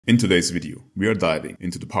In today's video, we are diving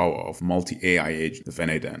into the power of multi-AI agent with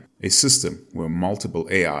n8n, a system where multiple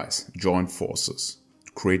AIs join forces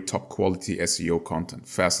to create top-quality SEO content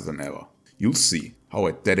faster than ever. You'll see how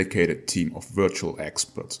a dedicated team of virtual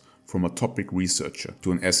experts, from a topic researcher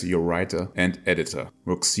to an SEO writer and editor,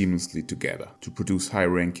 work seamlessly together to produce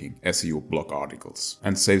high-ranking SEO blog articles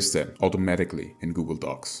and saves them automatically in Google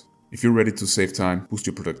Docs. If you're ready to save time, boost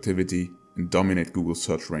your productivity, and dominate Google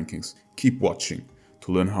search rankings, keep watching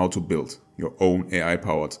to learn how to build your own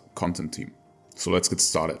AI-powered content team. So let's get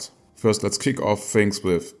started. First, let's kick off things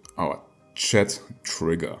with our chat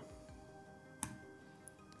trigger.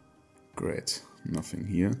 Great, nothing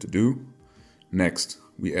here to do. Next,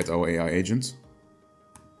 we add our AI agent.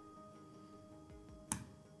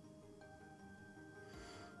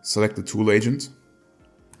 Select the tool agent.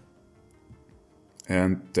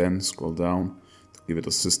 And then scroll down to give it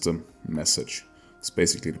a system message. It's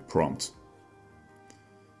basically the prompt.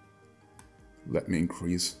 Let me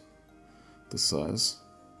increase the size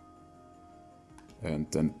and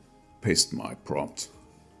then paste my prompt.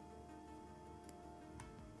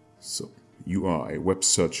 So you are a web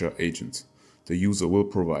searcher agent. The user will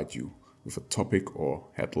provide you with a topic or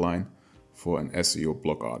headline for an SEO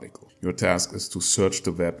blog article. Your task is to search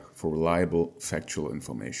the web for reliable factual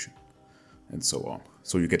information and so on.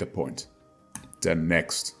 So you get a point. Then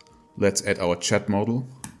next, let's add our chat model.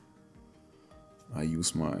 I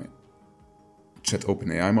use my Chat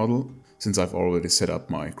OpenAI model, since I've already set up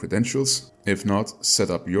my credentials. If not, set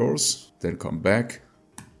up yours, then come back.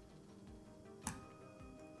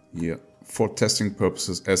 Here, for testing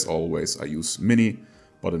purposes, as always, I use Mini,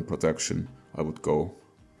 but in production, I would go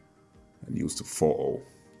and use the 4.0.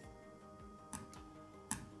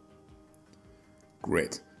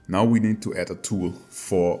 Great. Now we need to add a tool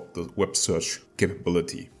for the web search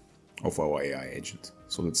capability of our AI agent.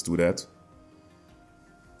 So let's do that.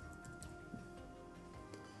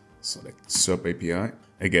 Select SERP API.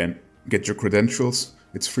 Again, get your credentials.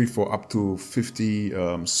 It's free for up to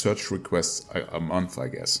 50 search requests a month, I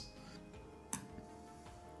guess.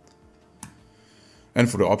 And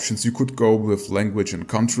for the options, you could go with language and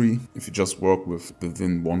country if you just work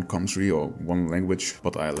within one country or one language,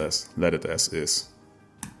 but I let it as is.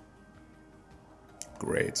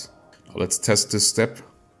 Great. Now let's test this step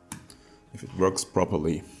if it works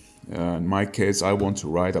properly. In my case, I want to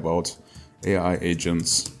write about AI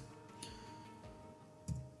agents,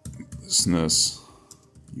 business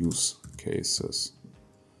use cases.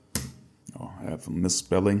 Oh, I have a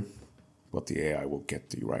misspelling, but the AI will get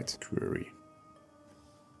the right query.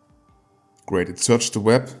 Great, it searched the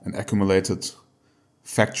web and accumulated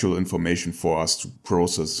factual information for us to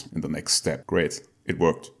process in the next step. Great, it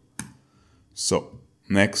worked. So,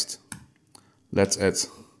 next, let's add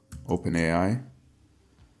OpenAI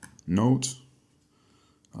node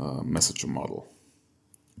messenger model.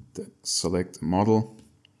 Then select a model.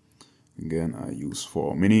 Again, I use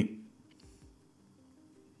for Mini.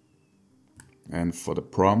 And for the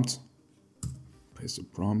prompt, paste the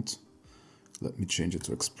prompt. Let me change it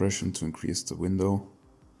to expression to increase the window.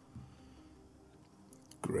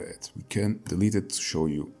 Great. We can delete it to show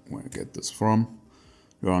you where I get this from.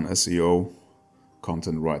 You're an SEO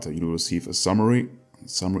content writer. You will receive a summary. The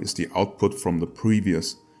summary is the output from the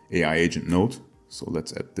previous AI agent node. So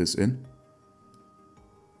let's add this in.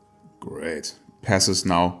 Great. Passes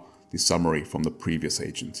now the summary from the previous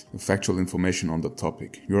agent. The factual information on the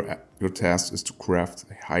topic. Your task is to craft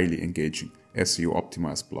a highly engaging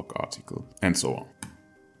SEO-optimized blog article, and so on.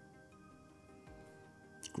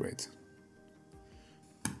 Great.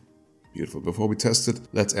 Beautiful. Before we test it,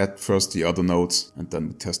 let's add first the other nodes and then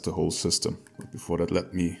we test the whole system. But before that,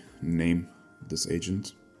 let me name this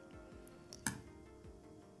agent.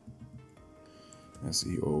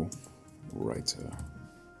 SEO Writer.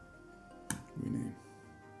 Rename.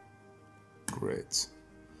 Great.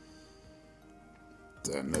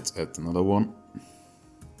 Then let's add another one.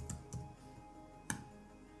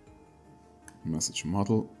 Message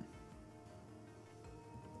model.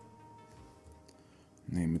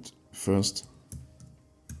 Name it first.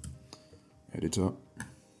 Editor.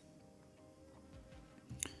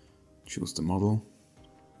 Choose the model.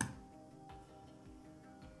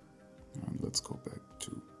 And let's go back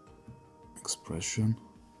to expression.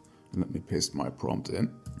 And let me paste my prompt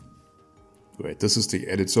in. Great, this is the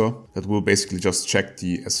editor that will basically just check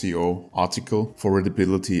the SEO article for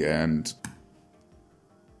readability and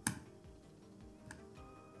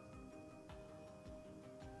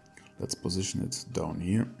let's position it down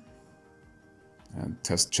here and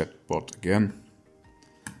test chatbot again.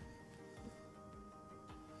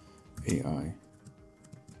 AI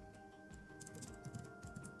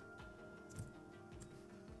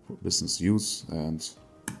for business use, and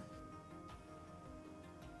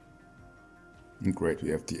great, we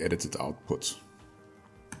have the edited output.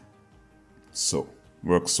 So,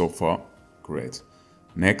 works so far, great.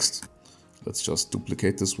 Next, let's just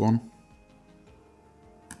duplicate this one.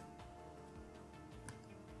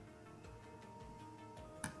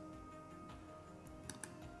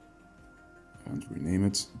 And rename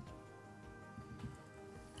it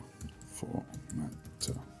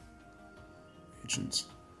Formatter Agent.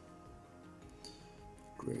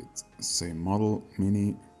 Great, same model,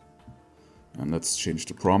 mini. And let's change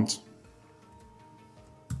the prompt.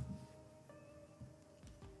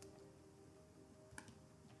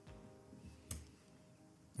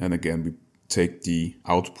 And again, we take the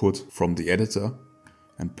output from the editor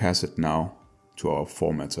and pass it now to our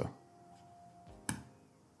formatter.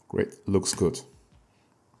 Great, looks good.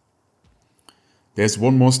 There's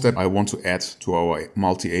one more step I want to add to our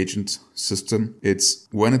multi-agent system. It's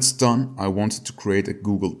when it's done, I wanted to create a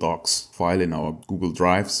Google Docs file in our Google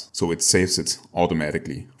Drives, so it saves it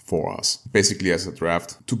automatically for us. Basically as a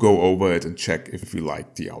draft to go over it and check if we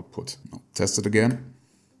like the output. Now, test it again.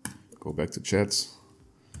 Go back to chats.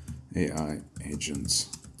 AI agents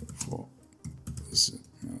for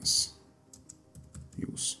business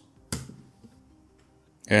use.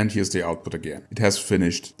 And here's the output again. It has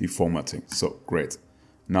finished the formatting, so great.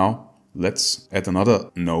 Now let's add another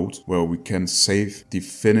node where we can save the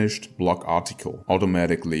finished blog article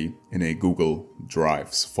automatically in a Google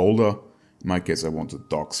Drives folder. In my case, I want a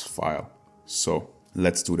docs file. So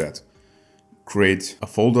let's do that. Create a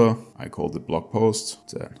folder. I call it blog post.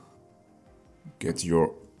 Then get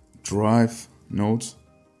your Drive node.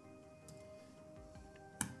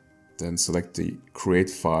 Then select the create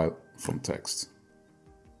file from text.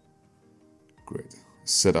 Great.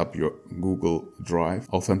 Set up your Google Drive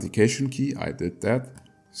authentication key. I did that.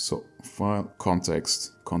 So file,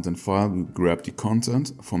 context, content file. We grab the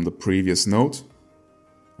content from the previous node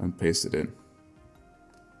and paste it in.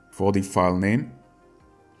 For the file name,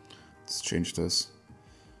 let's change this.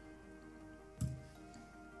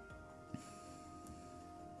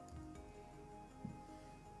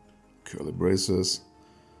 Curly braces.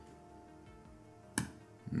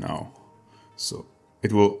 Now, so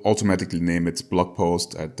it will automatically name its blog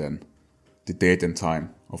post and then the date and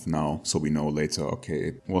time of now, so we know later, okay,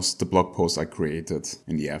 it was the blog post I created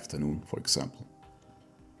in the afternoon, for example.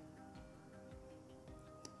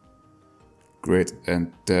 Great,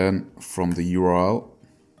 and then from the URL,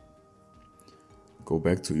 go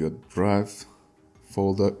back to your Drive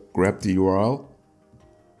folder, grab the URL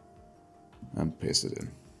and paste it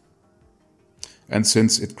in. And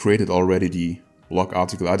since it created already the blog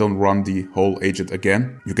article, I don't run the whole agent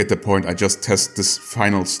again. You get the point. I just test this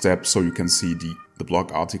final step so you can see the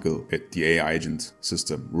blog article the AI agent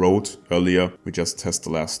system wrote earlier. We just test the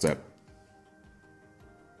last step.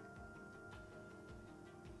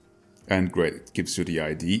 And great, it gives you the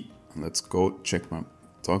ID. Let's go check my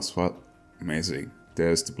docs file. Amazing.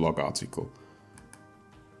 There's the blog article.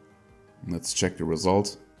 Let's check the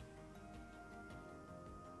result.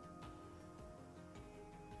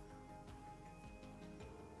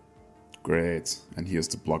 Great, and here's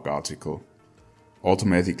the blog article.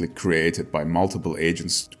 Automatically created by multiple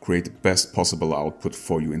agents to create the best possible output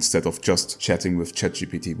for you instead of just chatting with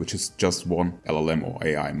ChatGPT, which is just one LLM or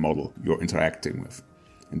AI model you're interacting with.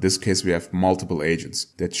 In this case, we have multiple agents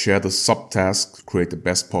that share the subtask to create the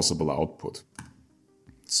best possible output.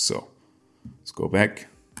 So, let's go back,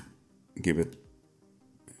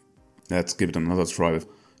 let's give it another try with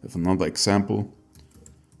another example.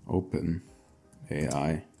 Open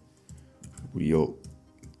AI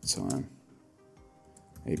real-time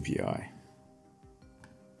API.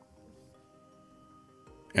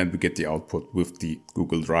 And we get the output with the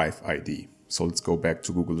Google Drive ID. So let's go back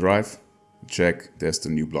to Google Drive, check, there's the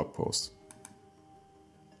new blog post.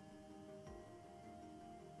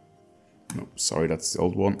 No, sorry, that's the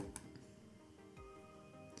old one.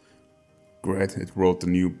 Great, it wrote the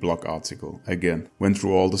new blog article. Again, went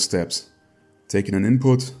through all the steps, taking an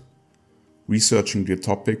input, researching the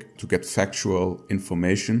topic to get factual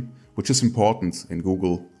information, which is important in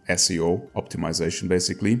Google SEO optimization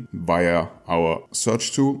basically, via our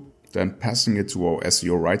search tool, then passing it to our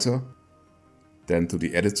SEO writer, then to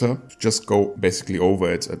the editor, just go basically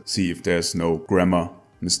over it and see if there's no grammar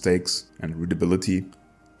mistakes and readability,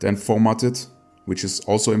 then format it, which is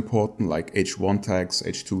also important, like H1 tags,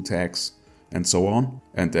 H2 tags, and so on,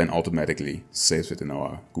 and then automatically saves it in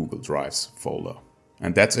our Google Drives folder.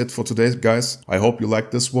 And that's it for today, guys. I hope you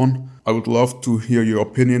liked this one. I would love to hear your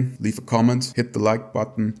opinion. Leave a comment, hit the like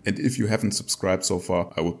button. And if you haven't subscribed so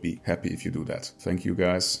far, I would be happy if you do that. Thank you,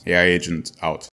 guys. AI Agent out.